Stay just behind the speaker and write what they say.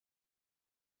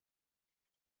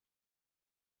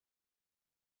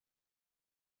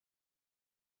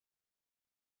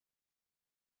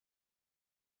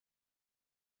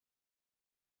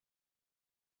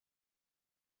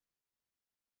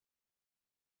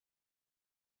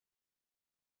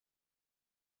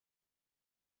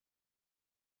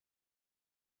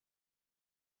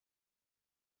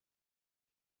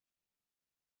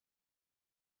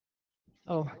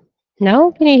Oh,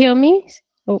 now can you hear me?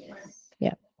 Oh,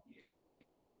 yeah.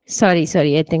 Sorry.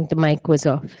 I think the mic was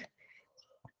off.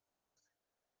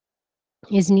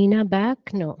 Is Nina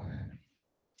back? No.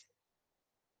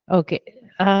 Okay.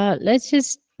 Let's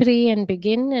just pray and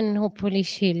begin, and hopefully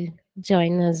she'll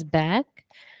join us back.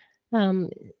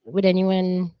 Would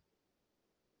anyone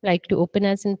like to open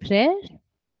us in prayer?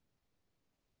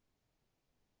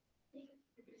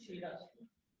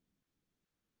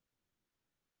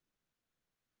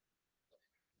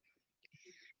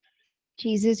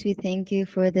 Jesus, we thank you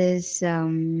for this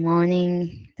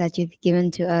morning that you've given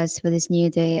to us for this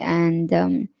new day. And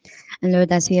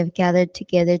Lord, as we have gathered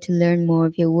together to learn more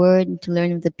of your word and to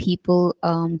learn of the people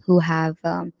who have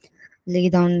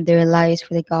laid down their lives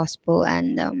for the gospel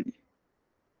and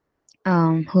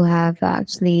who have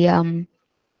actually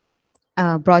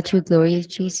brought you glory,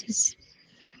 Jesus.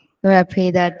 Lord, I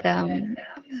pray that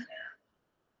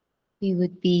we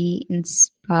would be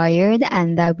inspired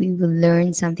and that we will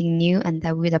learn something new and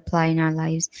that we would apply in our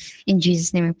lives. In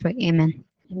Jesus' name I pray. Amen.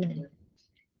 Amen.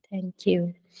 Thank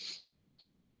you.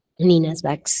 Nina's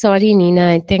back. Sorry,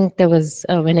 Nina. I think there was,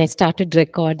 when I started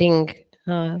recording,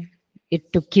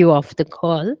 it took you off the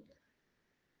call.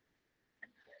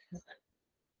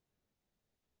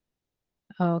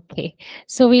 Okay,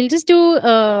 so we'll just do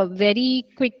a very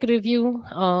quick review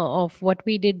of what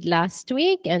we did last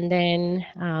week and then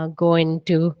go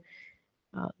into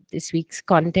this week's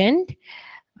content.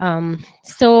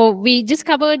 So we just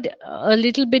covered a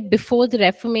little bit before the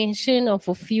Reformation of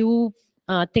a few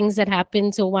things that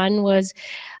happened. So one was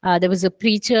there was a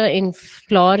preacher in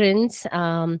Florence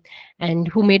and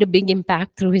who made a big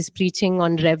impact through his preaching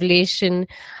on Revelation.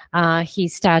 He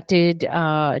started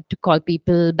to call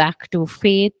people back to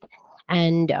faith,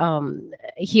 and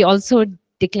he also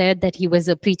declared that he was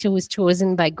a preacher who was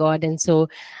chosen by God, and so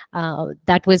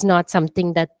that was not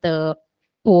something that the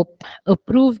Pope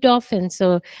approved of, and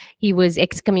so he was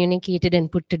excommunicated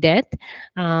and put to death.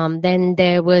 Then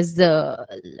there was the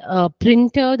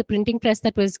printer, the printing press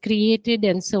that was created,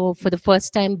 and so for the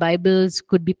first time Bibles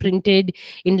could be printed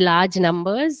in large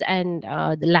numbers, and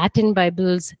the Latin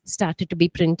Bibles started to be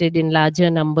printed in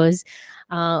larger numbers.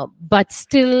 But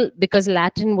still, because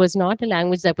Latin was not a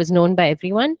language that was known by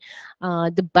everyone,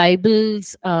 the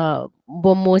Bibles were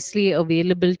mostly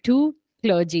available to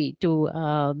clergy, to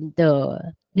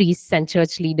the priests and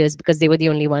church leaders, because they were the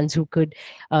only ones who could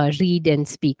read and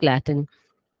speak Latin.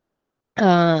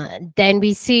 Then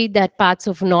we see that parts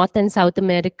of North and South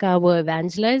America were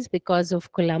evangelized because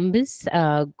of Columbus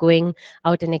going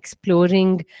out and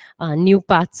exploring new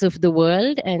parts of the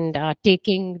world and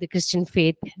taking the Christian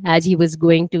faith as he was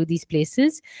going to these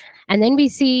places. And then we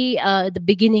see the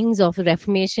beginnings of the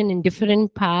Reformation in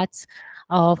different parts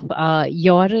of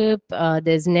Europe.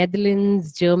 There's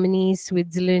Netherlands, Germany,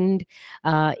 Switzerland,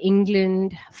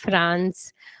 England,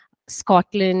 France,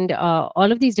 Scotland,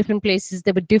 all of these different places.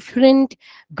 There were different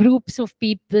groups of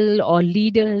people or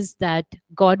leaders that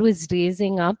God was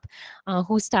raising up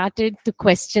who started to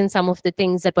question some of the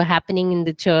things that were happening in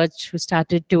the church, who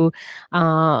started to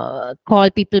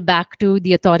call people back to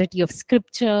the authority of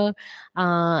Scripture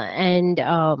and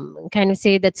kind of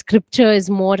say that Scripture is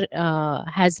more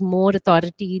has more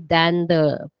authority than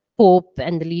the Pope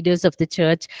and the leaders of the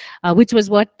church, which was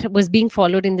what was being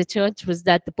followed in the church, was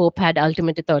that the Pope had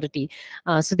ultimate authority.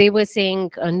 So they were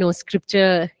saying, no,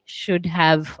 Scripture should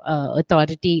have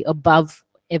authority above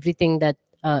everything that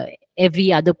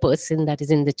every other person that is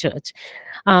in the church.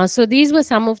 So these were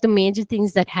some of the major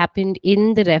things that happened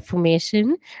in the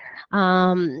Reformation.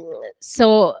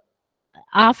 So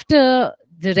after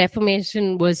the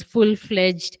Reformation was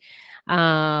full-fledged,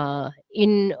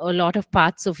 in a lot of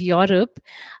parts of Europe,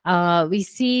 we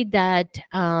see that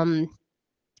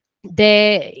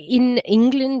there in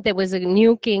England there was a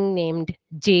new king named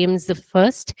James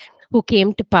I who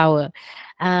came to power.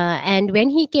 And when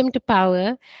he came to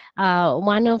power,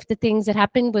 one of the things that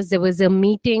happened was there was a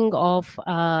meeting of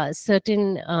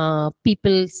certain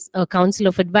people's council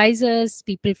of advisors,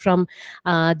 people from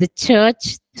the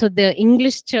church. So the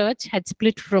English church had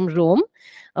split from Rome.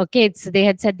 Okay, so they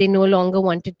had said they no longer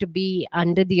wanted to be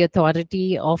under the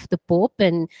authority of the Pope,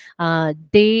 and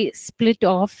they split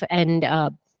off and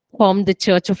formed the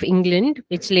Church of England,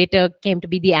 which later came to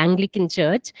be the Anglican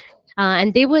Church.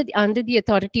 And they were under the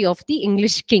authority of the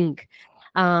English king.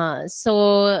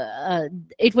 So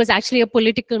it was actually a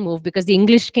political move because the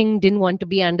English king didn't want to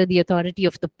be under the authority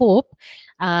of the Pope.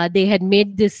 They had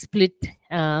made this split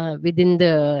within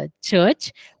the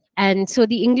church. And so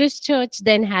the English church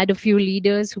then had a few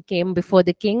leaders who came before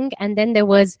the king. And then there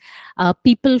was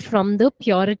people from the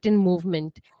Puritan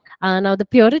movement. Now, the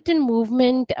Puritan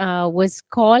movement was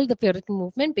called the Puritan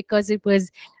movement because it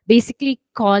was basically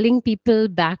calling people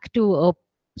back to a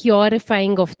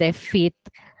purifying of their faith.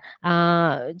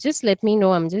 Just let me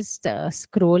know. I'm just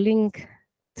scrolling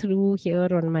through here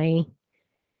on my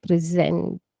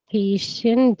presentation.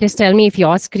 Just tell me if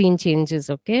your screen changes,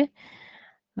 okay?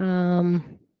 Yeah,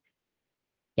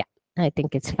 I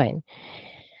think it's fine.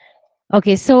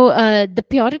 Okay, so the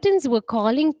Puritans were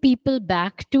calling people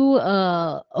back to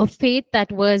a faith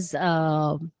that was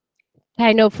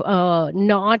kind of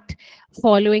not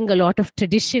following a lot of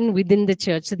tradition within the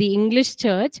church. So the English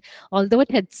church, although it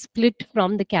had split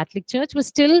from the Catholic church, was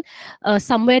still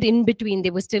somewhere in between. They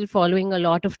were still following a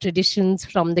lot of traditions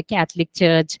from the Catholic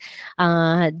church.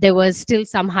 There was still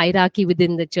some hierarchy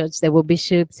within the church. There were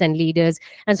bishops and leaders.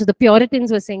 And so the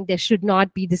Puritans were saying there should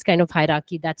not be this kind of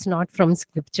hierarchy. That's not from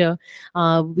scripture.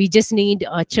 We just need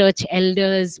church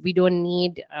elders. We don't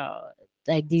need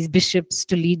like these bishops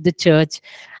to lead the church.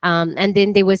 And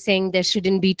then they were saying there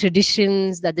shouldn't be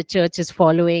traditions that the church is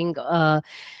following.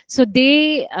 So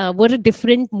they were a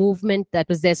different movement that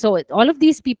was there. So all of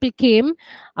these people came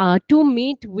to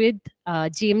meet with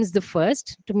James the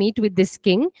First, to meet with this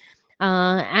king.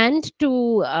 And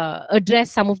to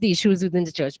address some of the issues within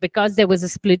the church, because there was a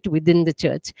split within the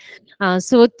church.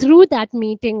 So through that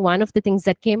meeting, one of the things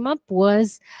that came up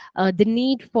was the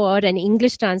need for an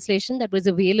English translation that was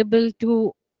available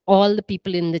to all the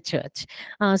people in the church.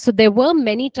 So there were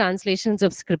many translations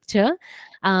of scripture,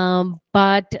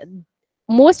 but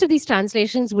most of these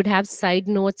translations would have side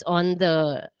notes on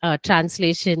the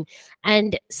translation,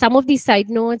 and some of these side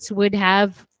notes would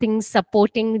have things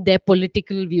supporting their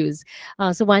political views.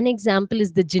 So one example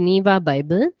is the Geneva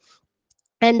Bible.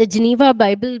 And the Geneva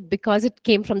Bible, because it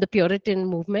came from the Puritan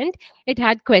movement, it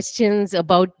had questions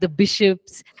about the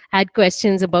bishops, had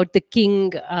questions about the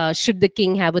king. Should the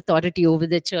king have authority over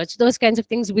the church? Those kinds of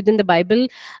things within the Bible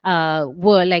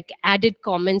were like added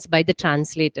comments by the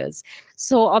translators.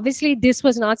 So obviously, this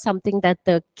was not something that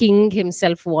the king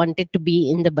himself wanted to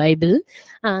be in the Bible.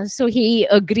 So he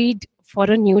agreed for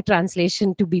a new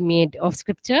translation to be made of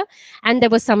scripture. And there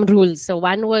were some rules. So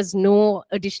one was no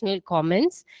additional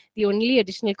comments. The only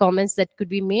additional comments that could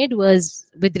be made was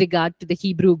with regard to the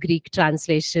Hebrew Greek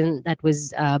translation that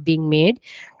was being made.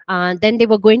 Then they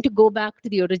were going to go back to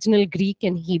the original Greek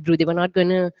and Hebrew. They were not going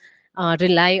to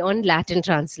rely on Latin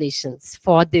translations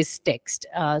for this text.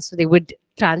 So they would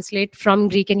translate from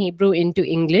Greek and Hebrew into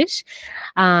English.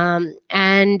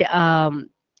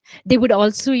 They would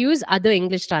also use other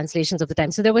English translations of the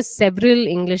time. So there were several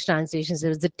English translations. There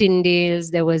was the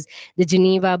Tyndale's, there was the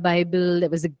Geneva Bible, there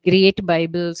was the Great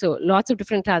Bible. So lots of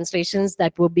different translations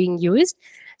that were being used.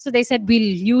 So they said, we'll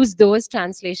use those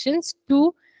translations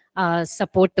to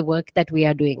support the work that we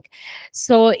are doing.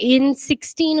 So in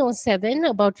 1607,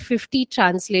 about 50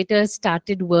 translators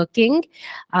started working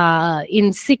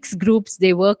in 6 groups.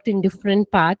 They worked in different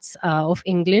parts of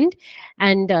England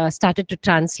and started to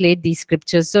translate these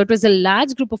scriptures. So it was a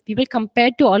large group of people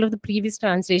compared to all of the previous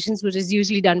translations, which is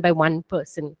usually done by one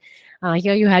person.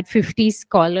 Here you had 50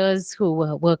 scholars who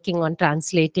were working on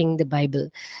translating the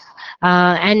Bible.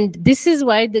 And this is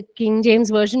why the King James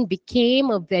Version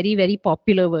became a very, very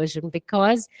popular version,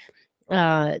 because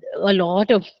a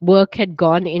lot of work had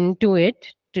gone into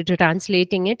it, to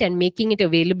translating it and making it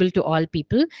available to all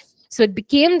people. So it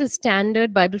became the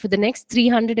standard Bible for the next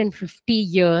 350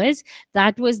 years.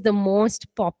 That was the most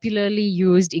popularly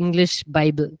used English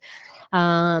Bible.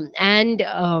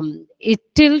 It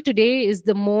till today is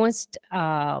the most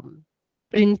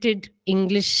printed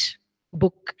English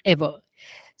book ever.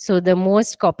 So the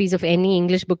most copies of any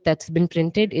English book that's been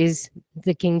printed is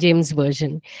the King James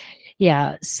Version.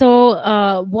 Yeah.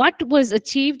 So what was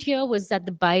achieved here was that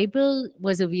the Bible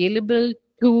was available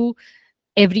to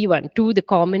everyone, to the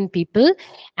common people,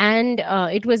 and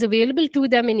it was available to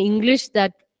them in English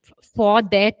that for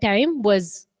their time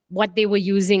was what they were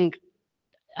using,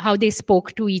 how they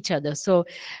spoke to each other. So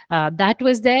that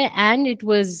was there, and it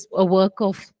was a work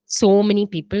of so many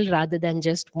people rather than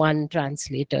just one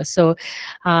translator. So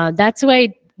that's why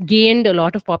it gained a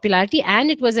lot of popularity, and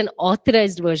it was an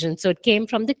authorized version. So it came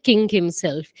from the king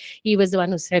himself. He was the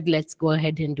one who said, let's go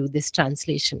ahead and do this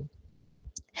translation.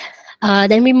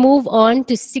 Then we move on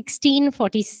to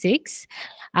 1646.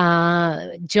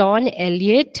 John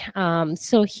Eliot.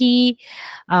 So he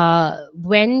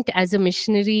went as a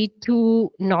missionary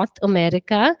to North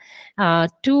America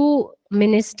to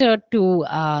minister to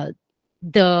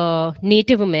the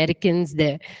Native Americans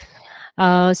there.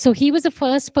 So he was the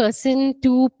first person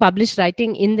to publish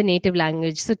writing in the native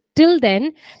language. So till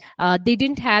then, they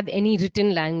didn't have any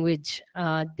written language.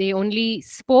 They only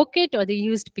spoke it, or they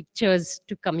used pictures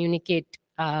to communicate.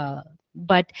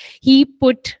 But he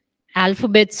put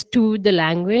alphabets to the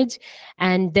language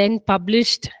and then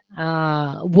published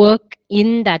work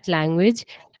in that language,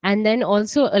 and then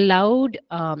also allowed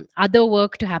other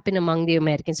work to happen among the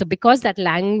Americans. So because that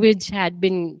language had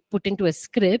been put into a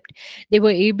script, they were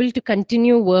able to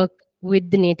continue work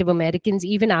with the Native Americans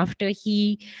even after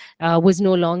he was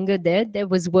no longer there. There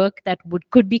was work that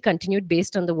could be continued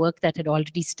based on the work that had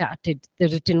already started, the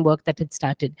written work that had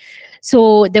started.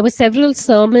 So there were several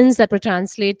sermons that were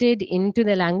translated into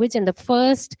the language, and the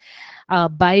first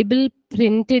Bible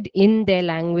printed in their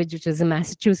language, which was the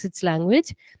Massachusetts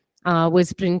language,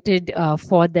 was printed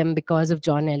for them because of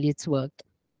John Eliot's work.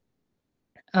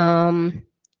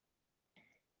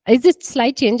 Is this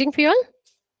slide changing for you all?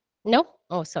 No?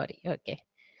 Oh, sorry. Okay.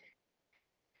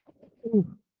 So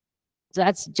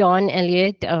that's John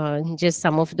Eliot, just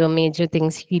some of the major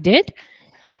things he did.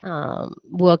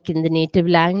 Work in the native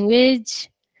language,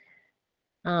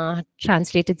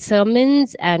 translated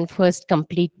sermons, and first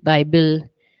complete Bible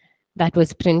that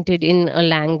was printed in a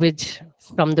language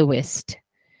from the West.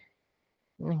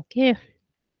 Okay.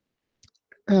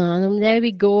 There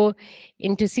we go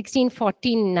into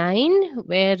 1649,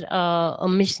 where a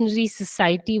missionary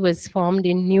society was formed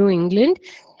in New England.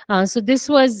 So this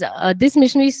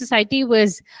missionary society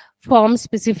was formed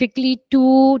specifically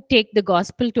to take the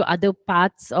gospel to other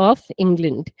parts of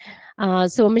England.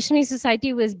 So a missionary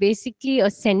society was basically a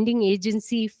sending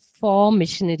agency for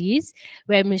missionaries,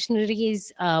 where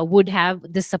missionaries would have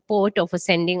the support of a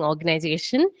sending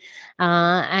organization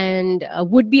and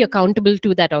would be accountable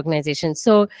to that organization.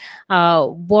 So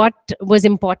what was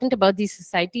important about these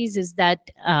societies is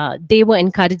that they were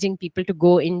encouraging people to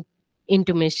go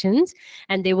into missions,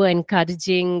 and they were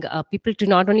encouraging people to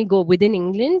not only go within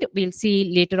England. We'll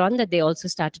see later on that they also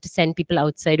started to send people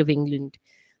outside of England.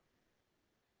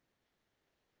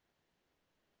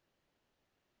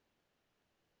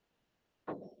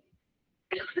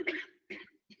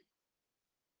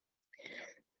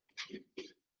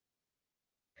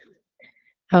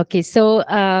 Okay, so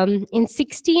in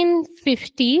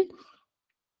 1650,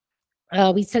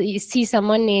 we see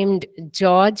someone named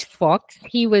George Fox.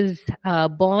 He was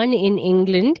born in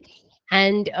England,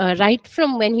 and right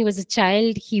from when he was a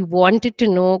child, he wanted to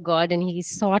know God and he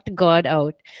sought God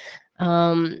out.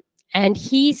 And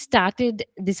he started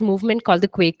this movement called the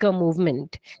Quaker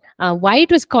movement. Why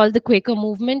it was called the Quaker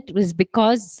movement was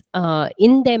because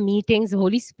in their meetings, the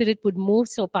Holy Spirit would move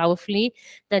so powerfully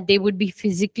that they would be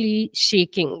physically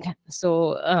shaking.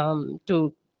 So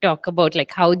to talk about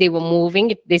like how they were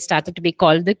moving, they started to be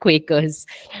called the Quakers.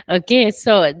 Okay,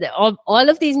 so all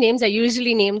of these names are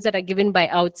usually names that are given by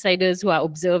outsiders who are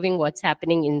observing what's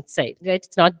happening inside, right?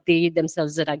 It's not they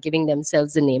themselves that are giving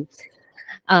themselves a name.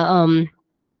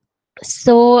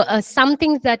 So some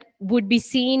things that would be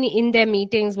seen in their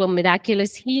meetings were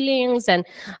miraculous healings and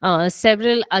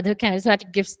several other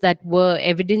charismatic gifts that were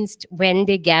evidenced when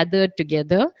they gathered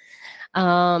together.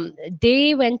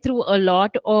 They went through a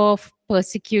lot of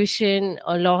persecution,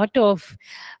 a lot of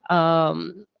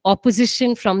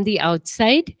opposition from the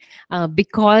outside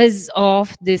because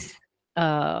of this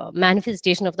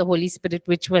manifestation of the Holy Spirit,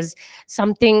 which was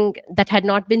something that had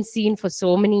not been seen for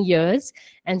so many years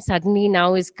and suddenly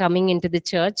now is coming into the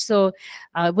church. So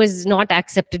was not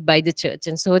accepted by the church.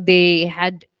 And so they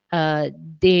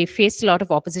faced a lot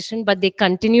of opposition, but they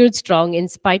continued strong. In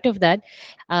spite of that,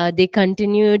 they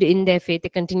continued in their faith. They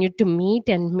continued to meet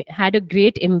and had a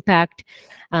great impact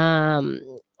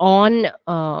on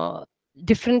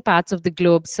different parts of the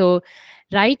globe. So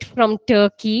right from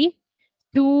Turkey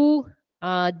to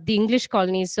the English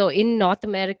colonies. So in North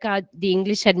America, the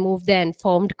English had moved there and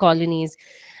formed colonies.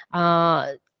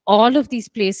 All of these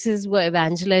places were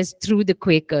evangelized through the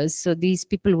Quakers. So these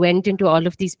people went into all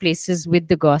of these places with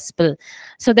the gospel.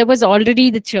 So there was already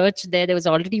the church there. There was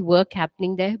already work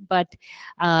happening there, but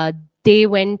they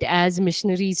went as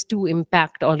missionaries to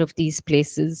impact all of these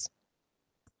places.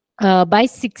 By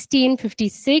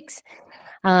 1656,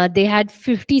 they had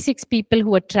 56 people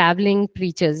who were traveling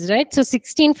preachers, right? So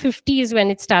 1650 is when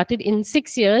it started. In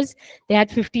 6 years, they had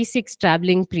 56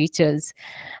 traveling preachers.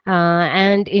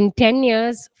 And in 10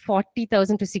 years,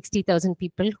 40,000 to 60,000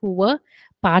 people who were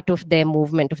part of their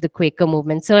movement, of the Quaker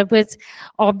movement. So it was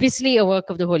obviously a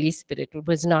work of the Holy Spirit. It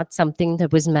was not something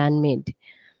that was man-made.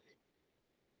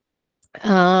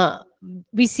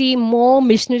 We see more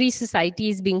missionary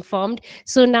societies being formed.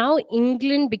 So now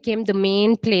England became the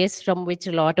main place from which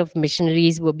a lot of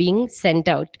missionaries were being sent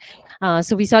out.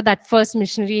 So we saw that first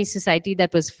missionary society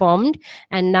that was formed,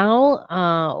 and now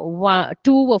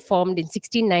two were formed in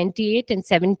 1698 and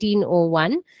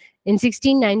 1701. In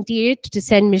 1698, to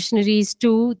send missionaries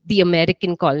to the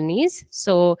American colonies,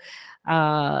 so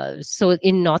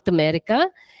in North America,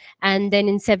 and then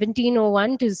in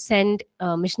 1701 to send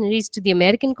missionaries to the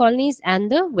American colonies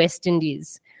and the West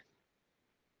Indies.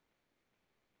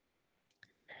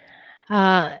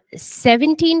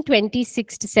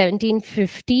 1726 to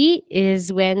 1750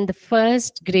 is when the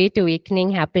first Great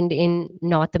Awakening happened in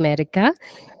North America.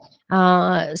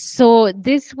 So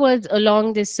this was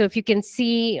along this, so if you can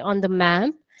see on the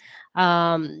map,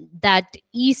 that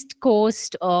east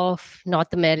coast of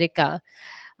North America,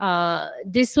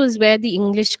 this was where the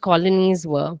English colonies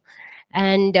were.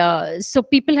 And so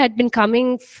people had been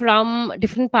coming from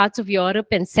different parts of Europe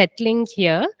and settling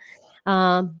here.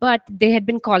 But they had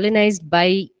been colonized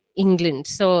by England.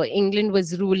 So England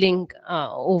was ruling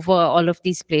over all of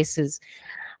these places.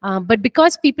 But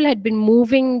because people had been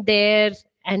moving there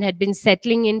and had been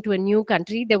settling into a new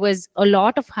country, there was a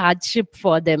lot of hardship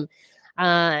for them.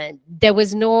 There were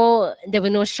no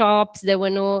shops, there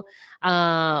were no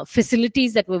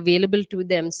facilities that were available to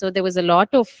them. So there was a lot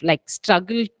of like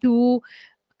struggle to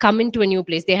come into a new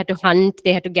place. They had to hunt,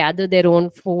 they had to gather their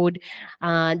own food.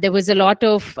 There was a lot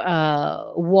of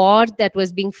war that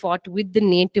was being fought with the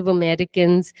Native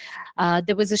Americans.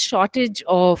 There was a shortage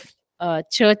of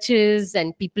churches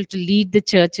and people to lead the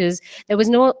churches. There was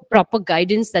no proper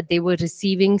guidance that they were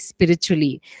receiving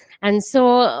spiritually. And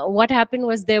so what happened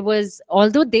was,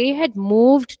 although they had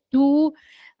moved to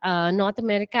North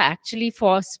America actually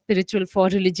for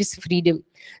religious freedom.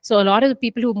 So a lot of the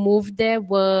people who moved there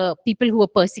were people who were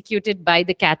persecuted by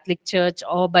the Catholic Church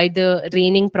or by the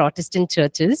reigning Protestant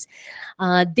churches.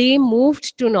 They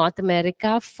moved to North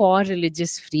America for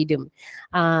religious freedom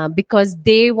because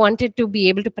they wanted to be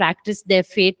able to practice their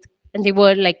faith. And they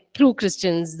were like true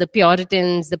Christians, the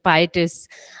Puritans, the Pietists,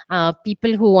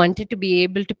 people who wanted to be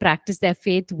able to practice their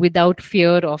faith without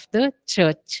fear of the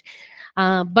church.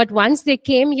 But once they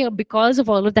came here, because of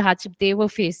all of the hardship they were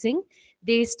facing,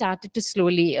 they started to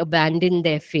slowly abandon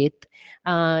their faith.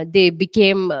 They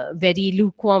became very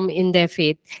lukewarm in their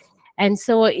faith. And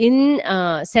so in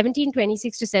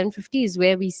 1726 to 750 is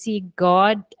where we see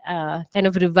God kind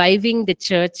of reviving the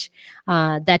church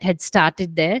that had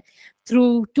started there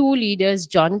through two leaders,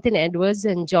 Jonathan Edwards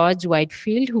and George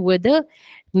Whitefield, who were the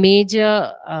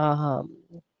major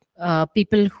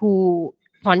people who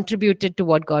contributed to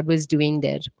what God was doing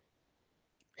there.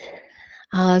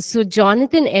 So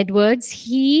Jonathan Edwards,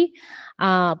 he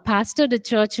pastored a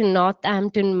church in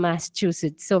Northampton,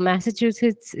 Massachusetts. So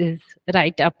Massachusetts is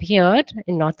right up here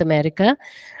in North America.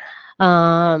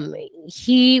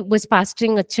 He was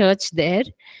pastoring a church there.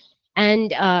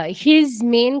 And his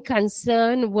main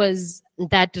concern was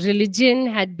that religion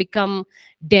had become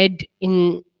dead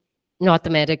in North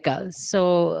America.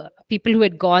 So people who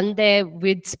had gone there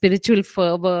with spiritual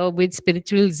fervor, with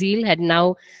spiritual zeal, had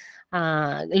now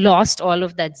lost all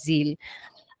of that zeal.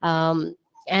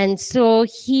 And so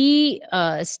he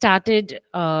started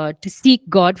to seek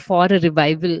God for a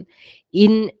revival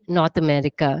in North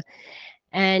America.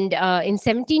 And in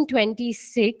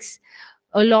 1726,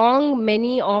 along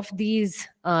many of these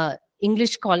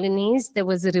English colonies, there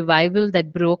was a revival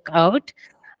that broke out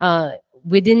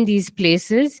within these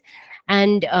places.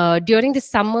 And during the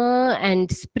summer and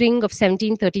spring of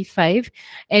 1735,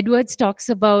 Edwards talks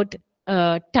about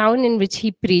a town in which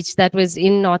he preached, that was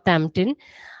in Northampton,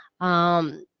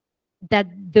 that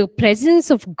the presence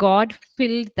of God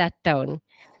filled that town.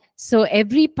 So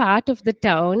every part of the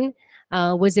town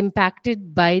was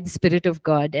impacted by the Spirit of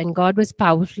God, and God was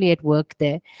powerfully at work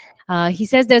there. He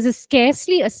says there's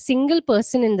scarcely a single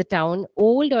person in the town,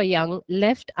 old or young,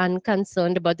 left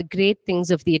unconcerned about the great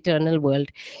things of the eternal world.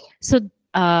 So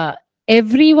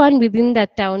everyone within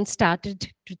that town started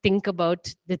to think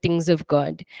about the things of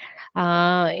God.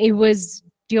 It was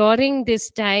during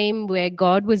this time where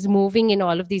God was moving in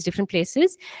all of these different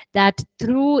places that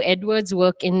through Edward's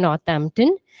work in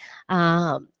Northampton,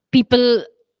 people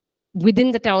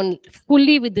within the town,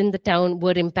 fully within the town,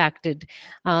 were impacted.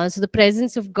 So the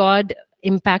presence of God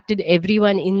impacted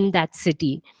everyone in that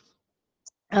city.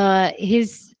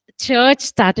 His church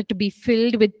started to be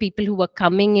filled with people who were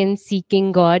coming in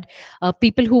seeking God.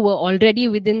 People who were already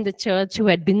within the church, who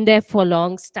had been there for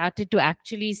long, started to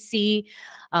actually see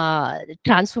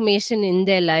transformation in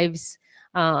their lives,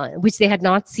 which they had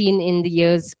not seen in the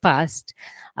years past.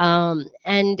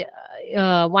 And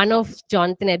one of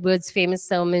Jonathan Edwards' famous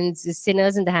sermons is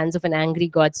Sinners in the Hands of an Angry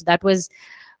God. So that was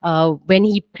when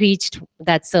he preached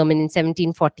that sermon in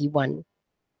 1741.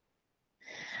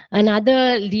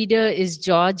 Another leader is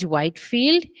George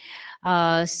Whitefield.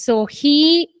 So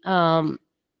he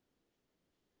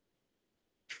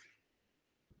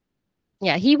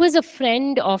was a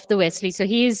friend of the Wesley. So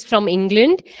he is from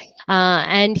England,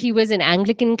 and he was an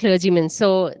Anglican clergyman.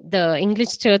 So the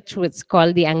English church was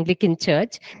called the Anglican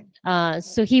Church.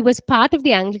 So he was part of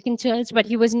the Anglican Church, but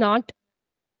he was not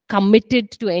committed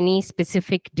to any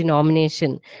specific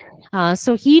denomination.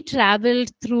 So he traveled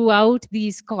throughout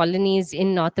these colonies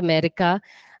in North America,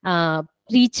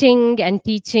 preaching and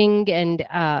teaching, and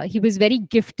he was very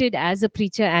gifted as a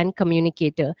preacher and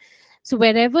communicator. So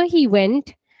wherever he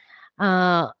went,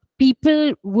 uh,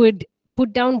 people would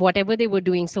put down whatever they were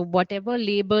doing. So whatever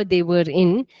labor they were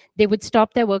in, they would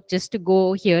stop their work just to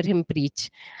go hear him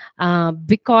preach,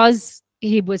 because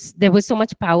there was so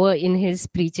much power in his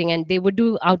preaching. And they would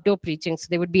do outdoor preaching, so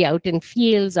they would be out in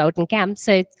fields, out in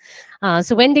campsites.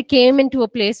 So when they came into a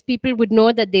place, people would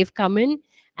know that they've come in,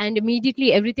 and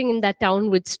immediately everything in that town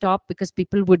would stop, because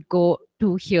people would go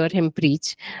to hear him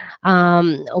preach.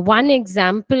 One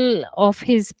example of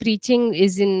his preaching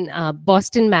is in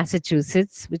Boston,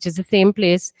 Massachusetts, which is the same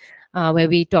place where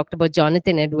we talked about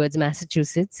Jonathan Edwards,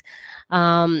 Massachusetts.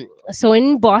 So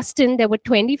in Boston, there were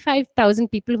 25,000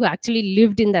 people who actually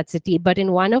lived in that city. But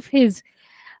in one of his,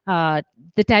 the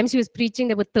times he was preaching,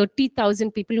 there were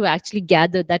 30,000 people who actually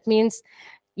gathered. That means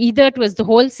either it was the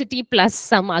whole city plus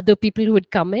some other people who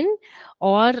would come in,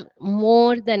 or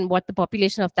more than what the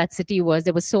population of that city was.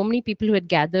 There were so many people who had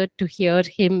gathered to hear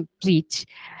him preach.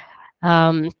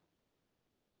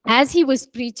 As he was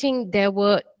preaching, there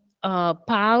were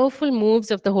powerful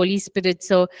moves of the Holy Spirit.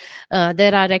 So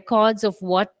there are records of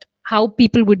how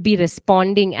people would be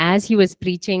responding as he was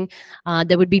preaching.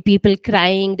 There would be people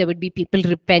crying, there would be people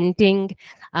repenting,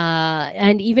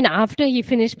 and even after he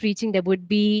finished preaching, there would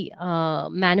be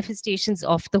manifestations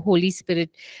of the Holy Spirit,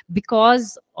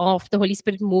 because of the Holy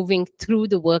Spirit moving through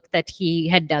the work that he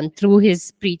had done through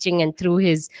his preaching and through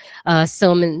his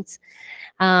sermons.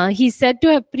 He's said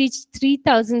to have preached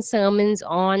 3,000 sermons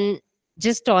on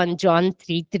John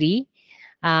 3:3,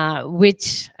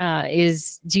 which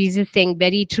is Jesus saying,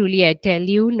 "Very truly I tell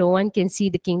you, no one can see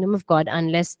the kingdom of God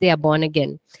unless they are born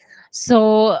again."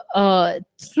 So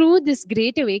through this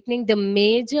great awakening, the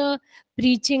major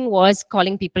preaching was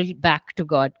calling people back to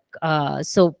God.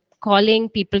 So calling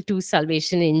people to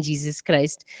salvation in Jesus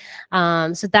Christ.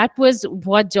 So that was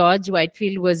what George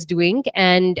Whitefield was doing.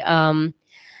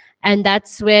 And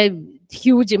that's where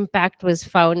huge impact was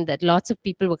found, that lots of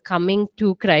people were coming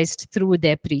to Christ through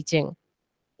their preaching.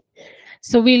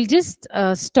 So we'll just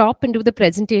stop and do the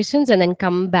presentations and then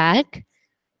come back.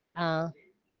 Sorry,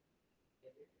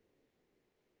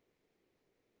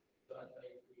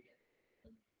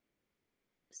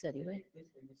 what?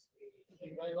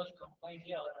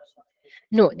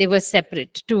 No, they were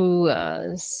separate, two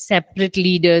separate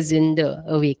leaders in the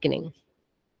awakening.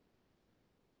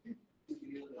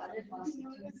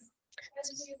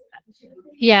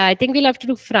 Yeah, I think we'll have to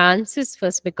do Francis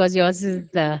first, because yours is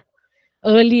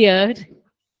earlier.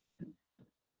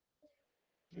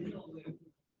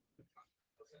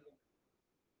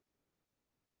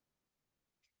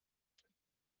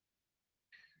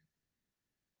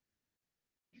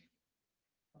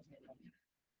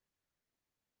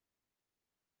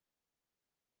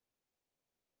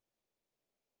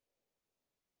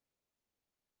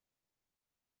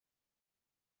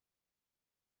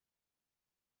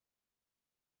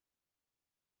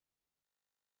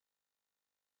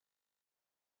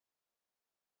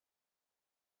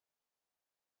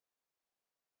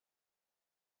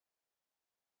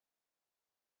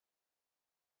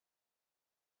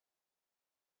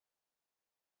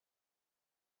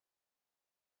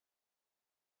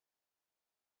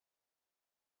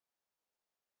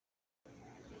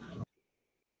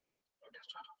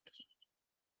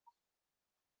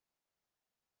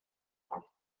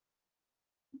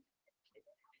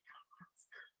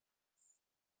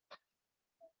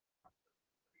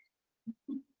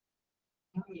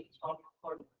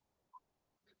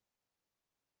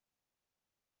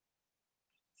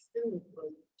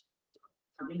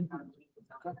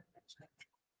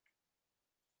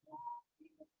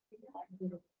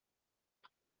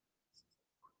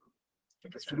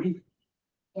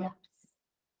 Yeah.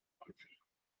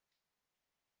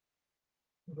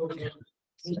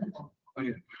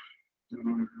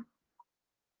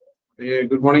 Yeah,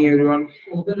 good morning, everyone.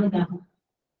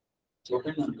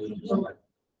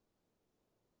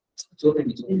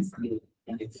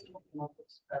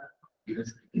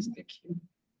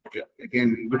 Yeah,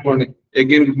 again, good morning.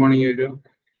 Again, good morning, everyone.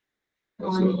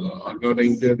 So,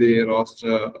 according to the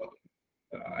roster,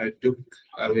 I took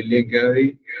William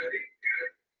Gary,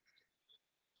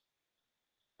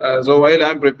 So while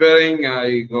I'm preparing,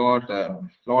 I got a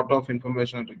lot of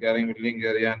information regarding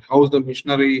Villingeri and how the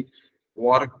missionary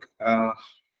work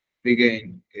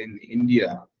began in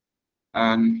India.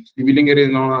 And Villingeri is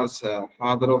known as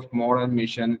father of modern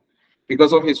mission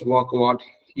because of his work, what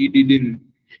he did in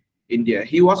India.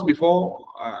 He was before,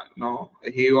 no,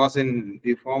 he was in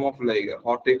the form of like a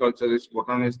horticulturist,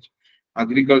 botanist,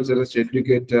 agriculturist,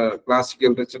 educator,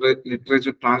 classical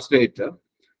literature translator,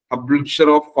 publisher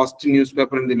of first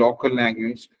newspaper in the local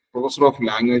language, professor of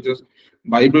languages,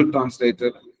 Bible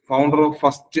translator, founder of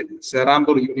first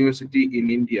Serambur University in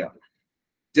India.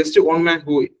 Just one man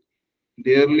who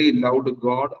dearly loved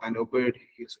God and obeyed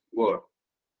His word.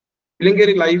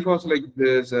 Villingeri life was like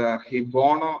this.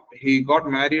 He got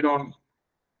married on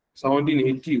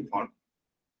 1781.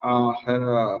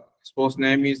 Her spouse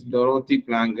name is Dorothy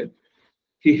Blanket.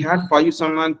 He had 5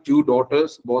 sons and 2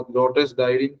 daughters. Both daughters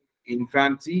died in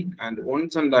infancy, and one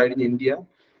son died in India.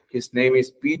 His name is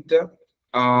Peter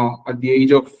at the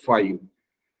age of 5.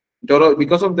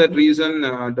 Because of that reason,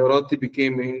 Dorothy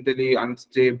became mentally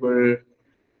unstable.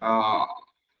 Uh,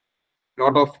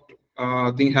 lot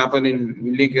of things happen in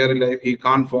Villingeri life. He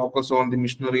can't focus on the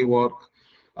missionary work.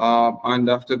 And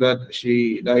after that,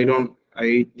 she died on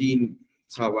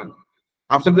 1807.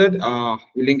 After that,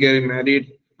 Villingeri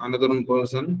married another one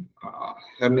person.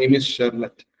 Her name is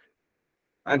Charlotte.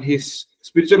 And his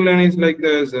spiritual learning is like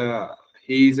this.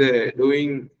 He is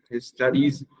doing his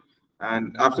studies.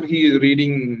 And after he is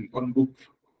reading one book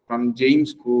from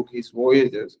James Cook, his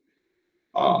voyages,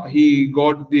 he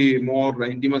got the more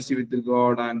intimacy with the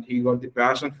God, and he got the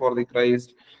passion for the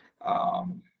Christ.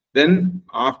 Then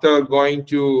after going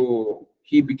to,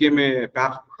 he became a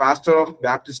pastor of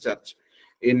Baptist church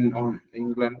in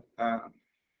England.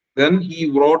 Then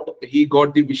he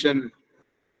got the vision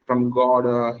from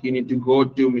God. He need to go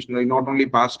to missionary, not only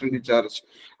pastoring the church.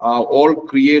 All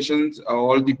creations,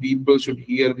 all the people should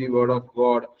hear the word of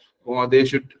God. Or they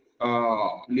should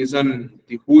listen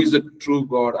to who is the true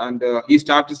God. And he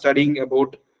started studying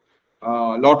about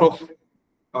a lot of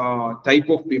type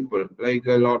of people, like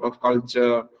a lot of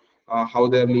culture, how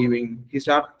they're living. He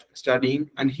started studying,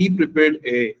 and he prepared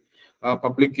a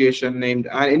publication named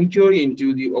An Inquiry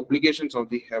into the Obligations of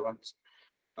the Heavens.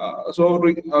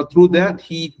 Through that,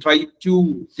 he tried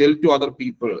to tell to other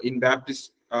people in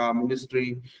Baptist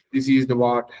ministry, this is the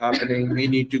what happening. We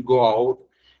need to go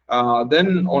out.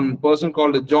 Then one person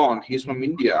called John, he's from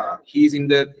India. He's in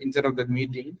the inside of that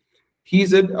meeting. He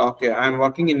said, "Okay, I'm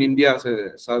working in India as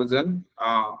a surgeon.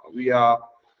 We are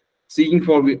seeking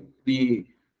for the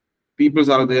peoples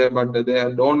are there, but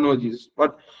they don't know Jesus."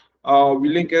 But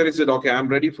William Carey said, "Okay, I'm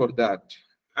ready for that."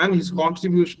 And his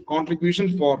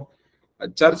contribution for a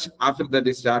church after that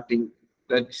is starting,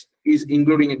 that is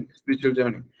including in spiritual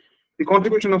journey. The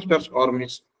contribution of church or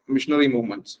missionary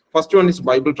movements. First one is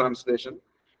Bible translation.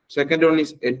 Second one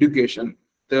is education.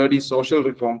 Third is social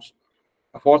reforms.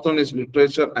 Fourth one is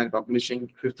literature and publishing.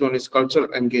 Fifth one is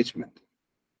cultural engagement.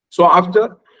 So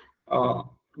after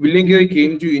Villingeri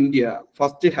came to India,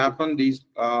 first it happened is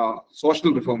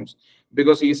social reforms,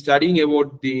 because he is studying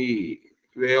about the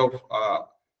way of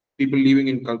people living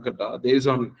in Calcutta. There is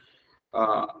some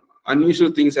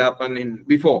unusual things happen in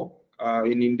before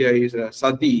in India is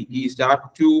sati. He started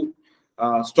to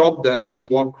stop that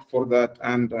work for that,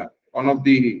 and one of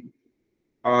the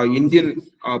Indian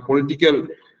political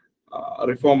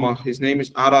reformer, his name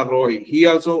is R.R. Roy. He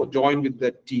also joined with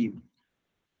that team.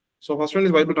 So first one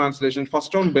is Bible translation.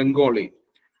 First one Bengali.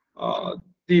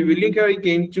 The Villingeri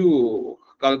came to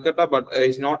Calcutta, but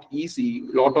it's not easy.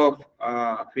 A lot of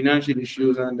financial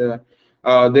issues, and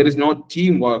there is no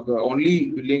teamwork.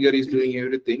 Only Villingeri is doing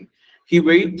everything. He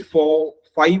waited for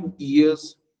 5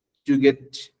 years to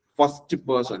get first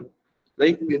person.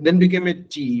 Like then became a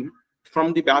team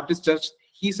from the Baptist church.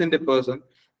 He sent a person.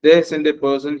 They sent a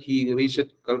person. He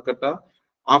reached Calcutta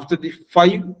after the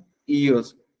 5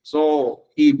 years. So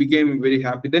he became very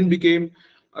happy. Then became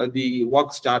the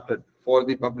work started for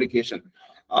the publication.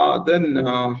 Then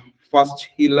first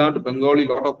he learned Bengali.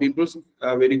 Lot of people,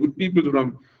 very good people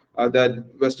from that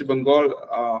West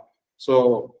Bengal.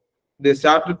 So they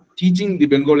started teaching the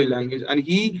Bengali language, and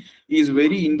he is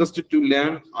very interested to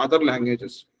learn other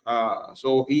languages.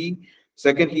 So he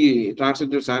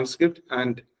translated Sanskrit,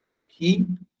 and he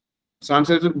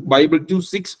translated Bible to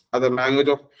 6 other language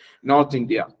of North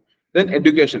India. Then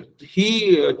education.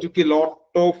 He took a lot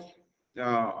of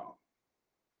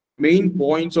main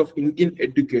points of Indian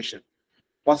education.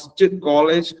 First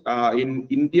college in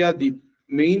India, the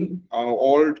main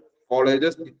old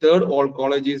colleges, the third old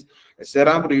college is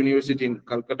Serambur University in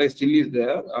Calcutta, still is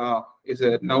there. Is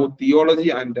now theology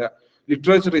and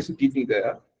literature is teaching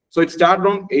there. So it started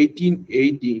on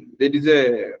 1818. There is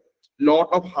a lot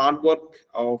of hard work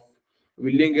of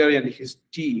William Carey and his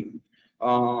team.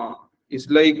 It's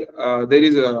like there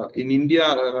is in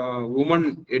India,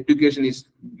 women education is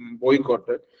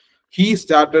boycotted. He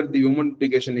started the women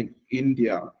education in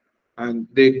India, and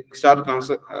they started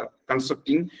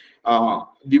constructing.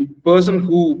 The person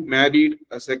who married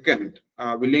a second,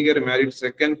 William Carey married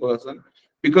second person.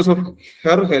 Because of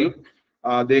her help,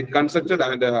 they constructed,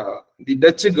 and the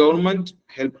Dutch government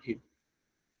helped him.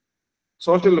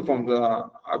 Social reforms.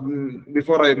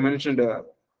 Before I mentioned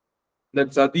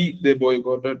that Sati they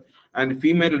boycotted, and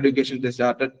female education they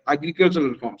started. Agricultural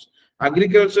reforms.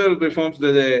 Agricultural reforms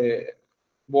they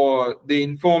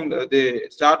informed, they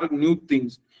started new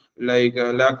things like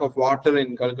lack of water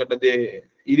in Calcutta. The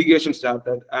irrigation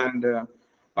started, and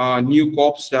new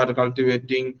crops started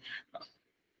cultivating.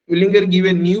 Willinger give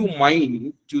a new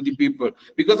mind to the people.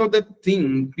 Because of that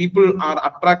thing, people are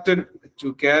attracted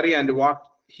to Carey and what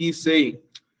he's saying.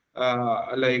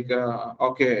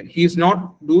 Okay, he's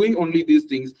not doing only these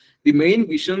things. The main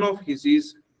vision of his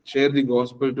is share the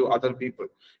gospel to other people.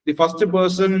 The first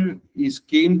person is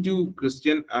came to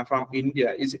Christian from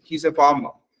India. He's a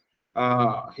farmer.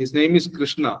 His name is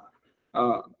Krishna.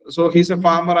 So he's a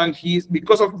farmer, and he's,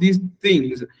 because of these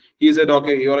things, he said,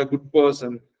 okay, you're a good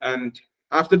person. And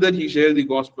after that, he shared the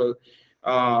gospel.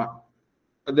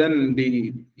 Then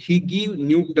he gave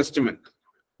New Testament.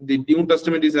 The New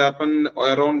Testament is happened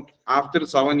around after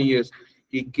 7 years.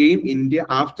 He came India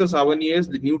after 7 years.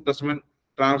 The New Testament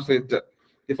translated.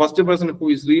 The first person who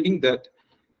is reading that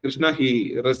Krishna,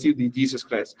 he received the Jesus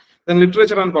Christ. Then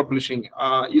literature and publishing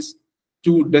is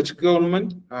to Dutch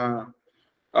government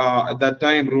at that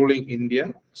time ruling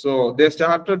India. So they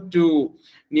started to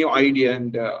new idea,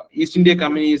 and East India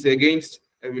Company is against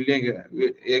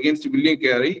William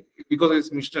Carey because of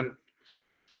his mission.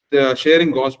 The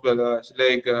sharing gospel,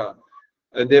 they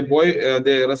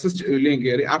resist William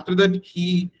Carey. After that,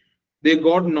 they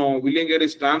got no William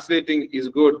Carey's translating is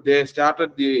good. They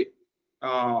started the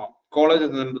colleges,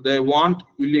 and they want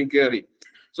William Carey.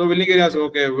 So William Carey asked,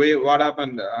 okay, wait, what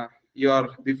happened?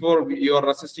 Before you are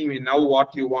resisting me. Now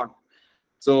what you want?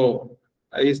 So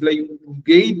it's like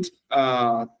great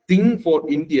thing for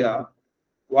India.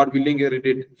 What William Carey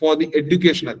did for the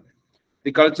educational.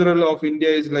 The cultural of India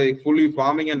is like fully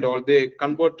farming and all. They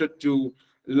converted to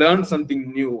learn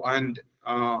something new, and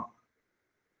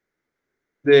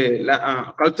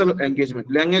the cultural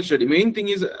engagement, language study. Main thing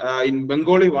is in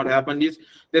Bengali, what happened is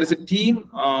there is a team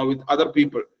with other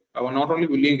people. Not only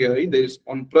William Carey, there is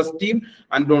on press team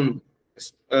and on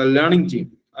learning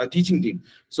team, teaching team.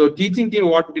 So teaching team,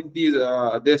 what did these?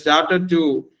 They started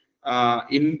to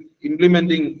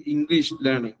implementing English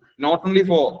learning. Not only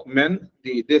for men,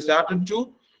 they started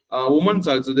to women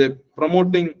also. They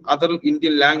promoting other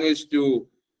Indian language to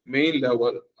main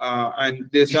level, and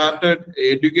they started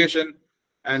education.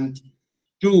 And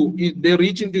two, they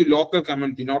reach into local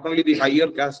community, not only the higher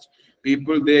caste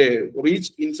people, they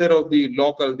reach inside of the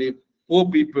local, the poor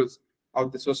peoples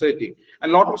of the society.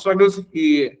 And a lot of struggles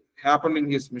he happened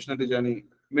in his missionary journey.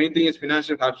 Main thing is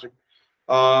financial hardship.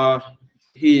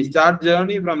 He start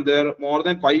journey from there. More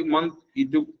than 5 months he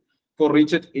took for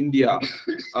reach India,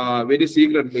 very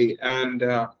secretly, and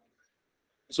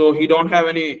so he don't have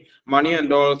any money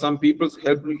and all. Some people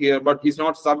help him here, but it's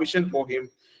not sufficient for him.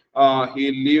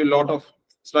 He leave a lot of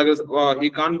struggles. He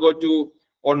can't go to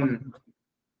on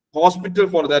hospital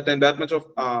for that, and that much of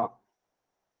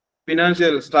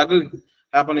financial struggle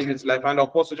happen in his life, and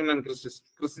opposition and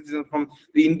criticism from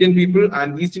the Indian people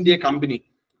and East India Company.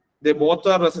 They both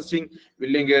are resisting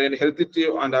William Carey, and health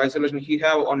issue and isolation he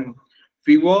have on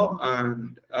fever,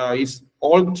 and is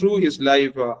all through his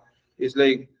life. Is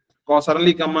like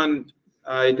suddenly come and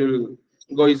it will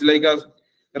go. It's like a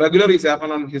regular is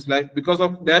happen on his life. Because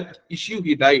of that issue,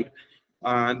 he died.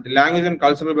 And language and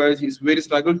cultural barriers is very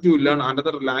struggle to learn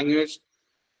another language,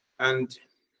 and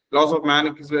loss of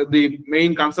man is the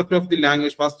main concept of the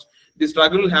language. First, the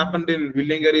struggle happened in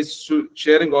William Carey's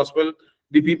sharing gospel.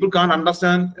 The people can't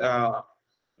understand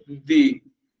the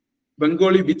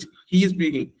Bengali which he is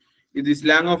speaking. It is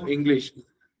slang of English.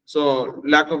 So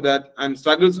lack of that, and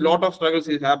struggles, lot of struggles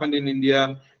has happened in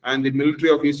India, and the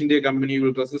military of East India Company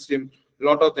will resist him.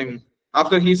 Lot of things.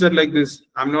 After he said like this,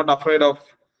 I'm not afraid of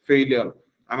failure.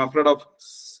 I'm afraid of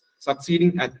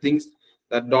succeeding at things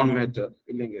that don't matter.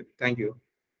 Thank you.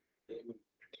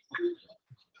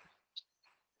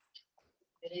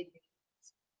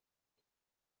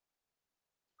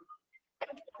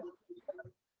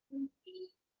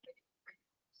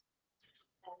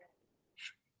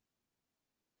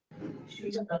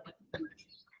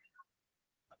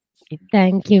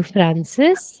 Thank you,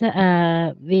 Francis.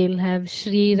 We'll have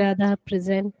Sri Radha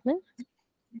present now.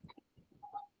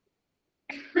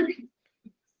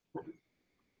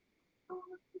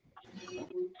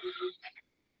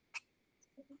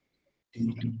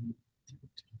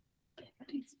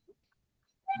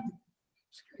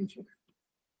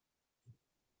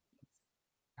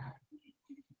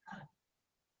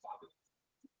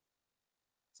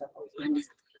 So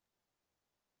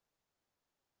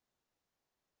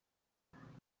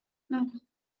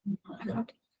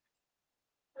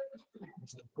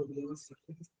what do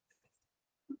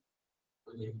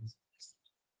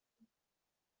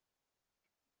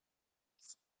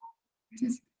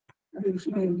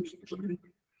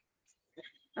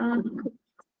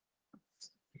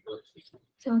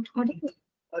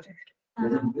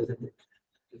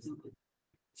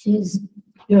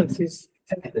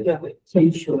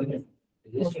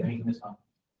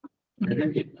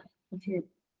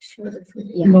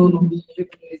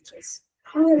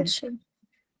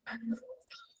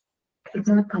it's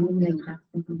not coming like that.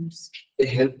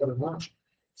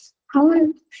 How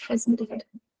isn't it?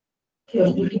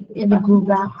 In the go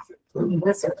back.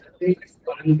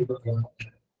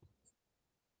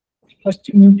 First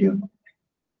you mute your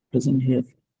present here.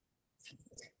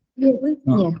 Yeah.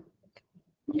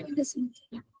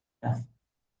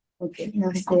 Okay,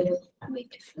 now stay.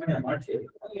 Wait.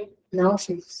 Now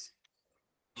she's.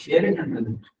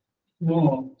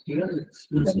 No,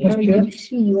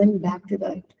 She went back to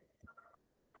that.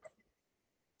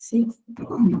 See?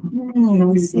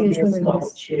 No, see.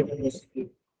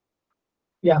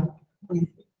 Yeah.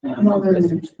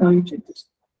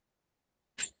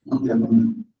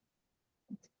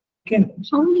 Can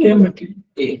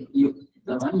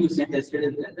The one you sent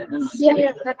yesterday.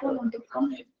 Yeah, that one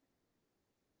only.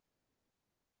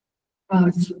 No,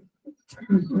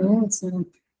 it's not.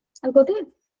 I'll go there.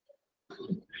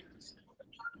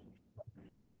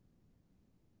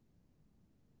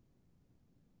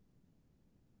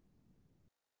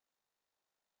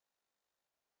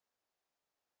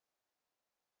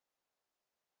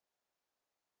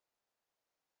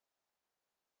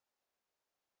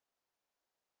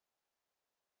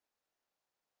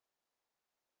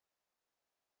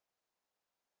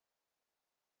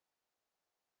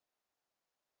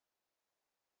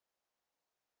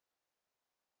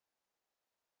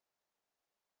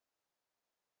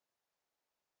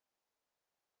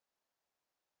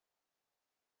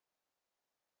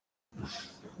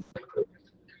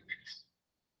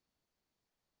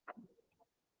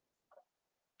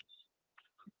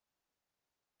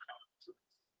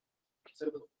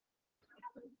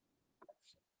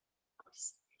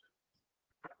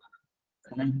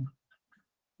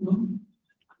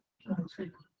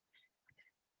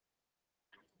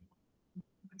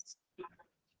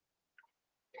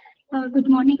 Good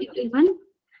morning, everyone.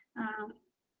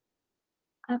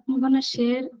 I'm going to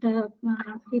share the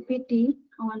PPT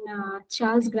on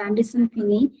Charles Grandison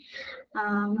Finney.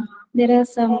 There are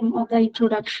some of the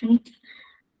introduction.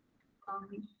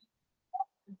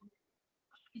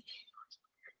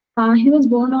 He was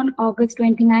born on August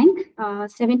 29,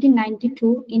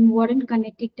 1792 in Warren,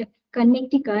 Connecticut,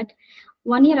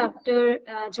 1 year after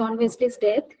John Wesley's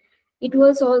death. It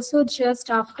was also just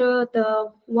after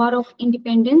the War of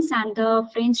Independence and the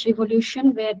French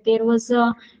Revolution, where there was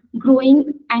a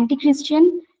growing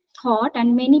anti-Christian thought,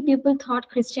 and many people thought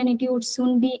Christianity would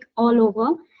soon be all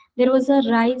over. There was a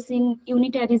rise in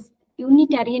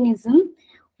Unitarianism.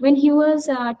 When he was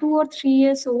 2 or 3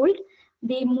 years old,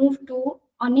 they moved to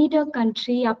Oneida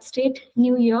Country, upstate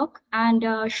New York, and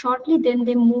shortly then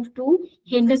they moved to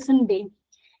Henderson Bay.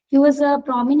 He was a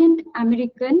prominent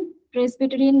American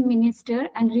Presbyterian minister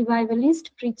and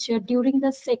revivalist preacher during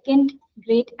the Second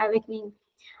Great Awakening,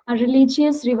 a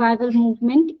religious revival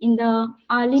movement in the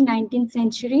early 19th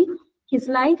century. His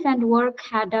life and work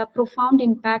had a profound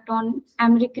impact on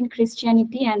American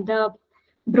Christianity and the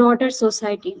broader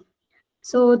society.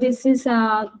 So this is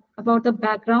about the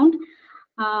background.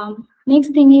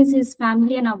 Next thing is his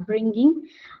family and upbringing.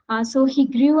 So he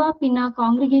grew up in a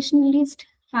Congregationalist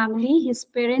family. His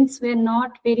parents were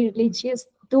not very religious,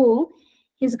 though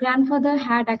his grandfather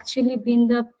had actually been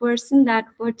the person that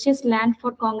purchased land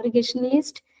for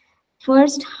Congregationalist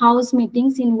first house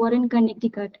meetings in Warren,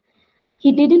 Connecticut.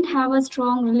 He didn't have a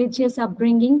strong religious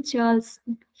upbringing. Charles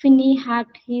Finney at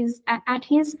his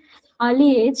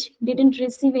early age didn't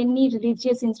receive any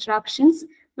religious instructions,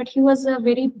 but he was a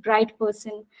very bright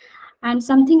person. And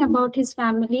something about his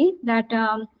family that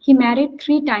he married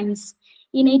 3 times.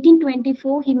 In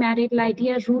 1824, he married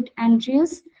Lydia Ruth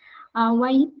Andrews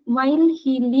while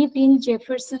he lived in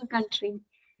Jefferson Country.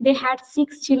 They had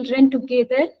 6 children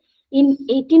together. In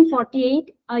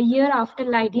 1848, a year after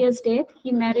Lydia's death,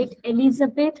 he married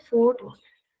Elizabeth Ford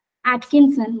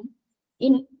Atkinson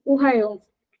in Ohio.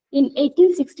 In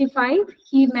 1865,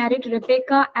 he married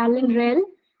Rebecca Allen Rell,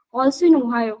 also in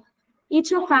Ohio.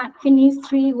 Each of Finney's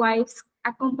three wives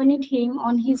accompanied him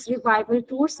on his revival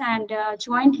tours and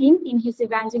joined him in his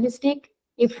evangelistic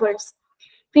efforts.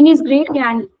 Finney's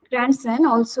great-grandson,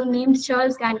 also named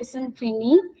Charles Grandison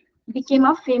Finney, became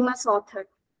a famous author.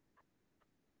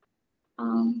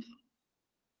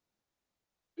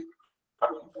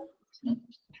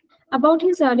 About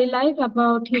his early life,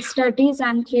 about his studies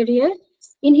and career.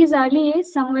 In his early age,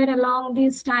 somewhere along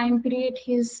this time period,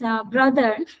 his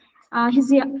younger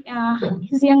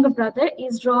brother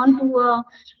is drawn to a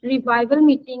revival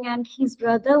meeting, and his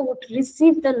brother would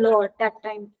receive the Lord that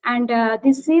time. And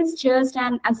this is just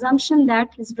an assumption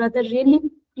that his brother really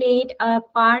played a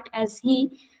part as he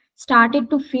started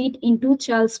to feed into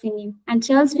Charles Finney. And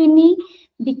Charles Finney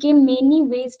became many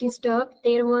ways disturbed.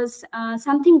 There was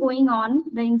something going on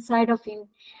the inside of him.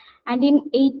 And in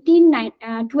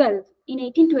 1812, in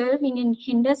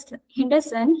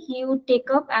Henderson, he would take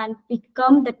up and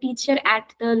become the teacher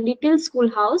at the little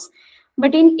schoolhouse.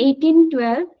 But in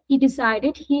 1812, he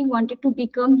decided he wanted to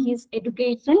become his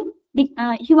education.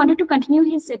 He wanted to continue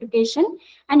his education,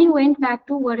 and he went back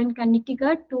to Warren,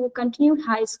 Connecticut to continue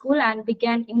high school and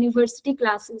began university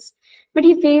classes. But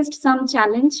he faced some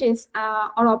challenges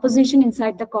or opposition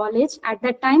inside the college. At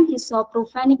that time, he saw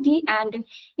profanity, and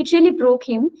it really broke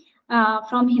him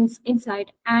from his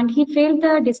inside, and he felt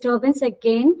the disturbance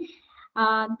again.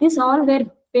 This all were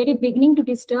very beginning to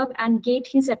disturb and get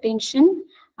his attention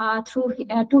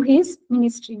to his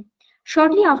ministry.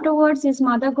 Shortly afterwards, his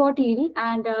mother got ill,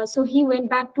 and so he went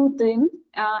back to them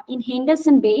in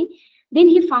Henderson Bay. Then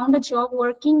he found a job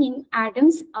working in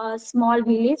Adams, a small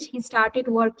village. He started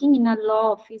working in a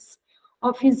law office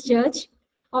of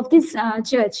this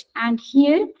church, and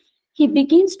here he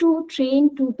begins to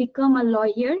train to become a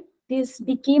lawyer. This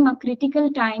became a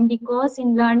critical time because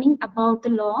in learning about the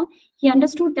law, he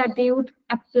understood that they would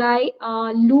apply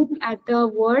a loop at the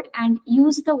word and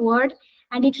use the word,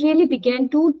 and it really began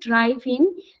to drive him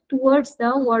towards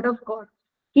the word of God.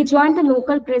 He joined the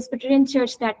local Presbyterian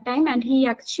church that time, and he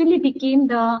actually became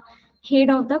the head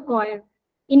of the choir.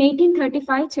 In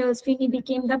 1835, Charles Finney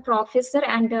became the professor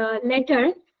and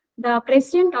later the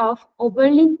president of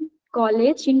Oberlin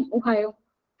College in Ohio.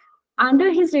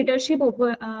 Under his leadership,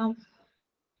 under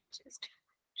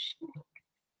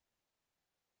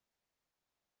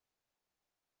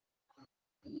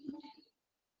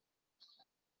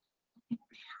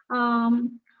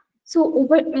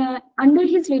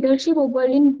his leadership,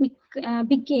 Oberlin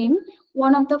became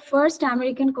one of the first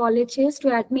American colleges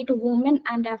to admit women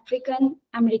and African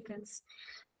Americans.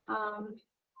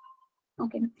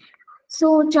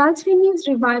 So Charles Finney's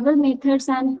revival methods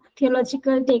and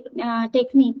theological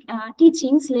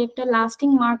teachings left a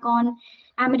lasting mark on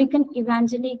American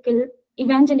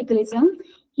evangelicalism.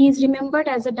 He is remembered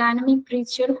as a dynamic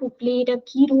preacher who played a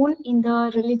key role in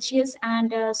the religious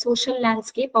and social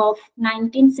landscape of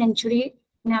 19th century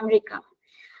in America.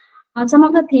 Some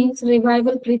of the things: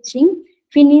 revival preaching.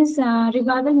 Finney's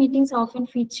revival meetings often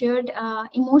featured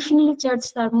emotionally church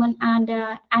sermon and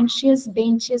anxious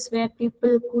benches where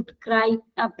people could pray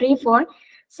for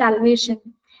salvation.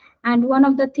 And one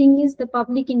of the things is the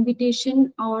public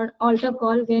invitation or altar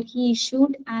call, where he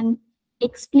issued an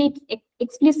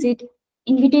explicit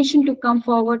invitation to come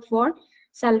forward for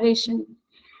salvation.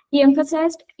 He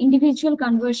emphasized individual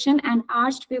conversion and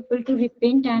urged people to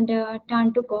repent and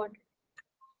turn to God.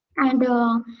 And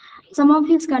some of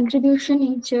his contribution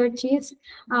in church is,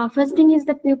 first thing is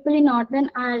the people in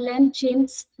Northern Ireland,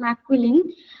 James McQuillan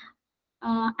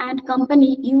and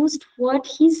company used what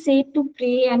he said to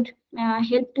pray and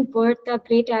help to birth the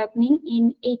Great Awakening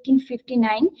in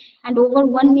 1859, and over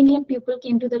 1 million people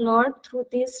came to the Lord through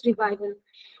this revival.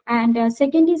 And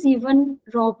second is Evan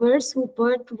Roberts, who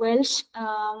birthed Welsh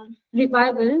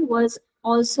revival, was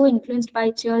also influenced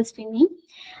by Charles Finney,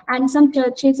 and some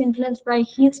churches influenced by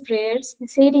his prayers. He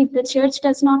said, if the church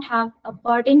does not have a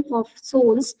burden for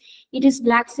souls, it is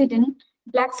backslidden,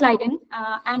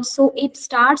 and so it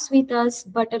starts with us,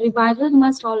 but a revival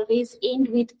must always end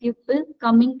with people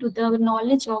coming to the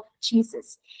knowledge of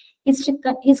Jesus.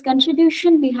 His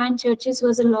contribution behind churches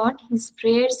was a lot. His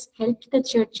prayers helped the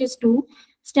churches to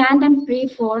stand and pray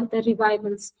for the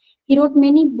revivals. He wrote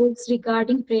many books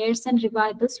regarding prayers and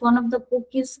revivals. One of the book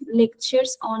is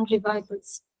Lectures on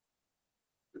Revivals.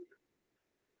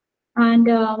 And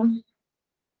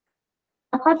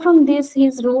apart from this,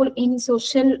 his role in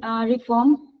social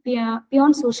reform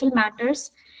beyond social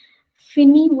matters,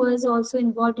 Finney was also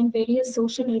involved in various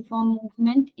social reform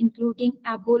movements, including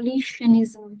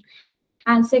abolitionism.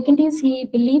 And second is he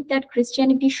believed that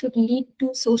Christianity should lead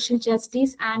to social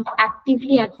justice and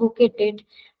actively advocated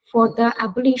for the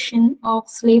abolition of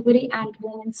slavery and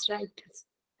women's rights.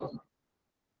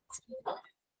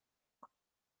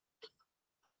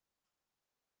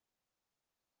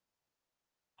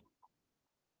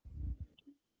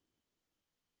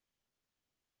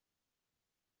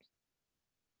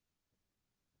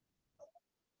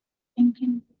 Thank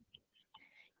you.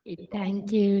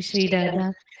 Thank you, Sri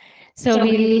Dada. So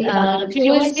we'll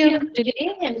close here for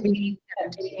today and we'll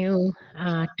continue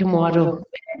tomorrow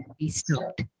where we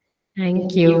stopped.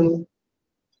 Thank you.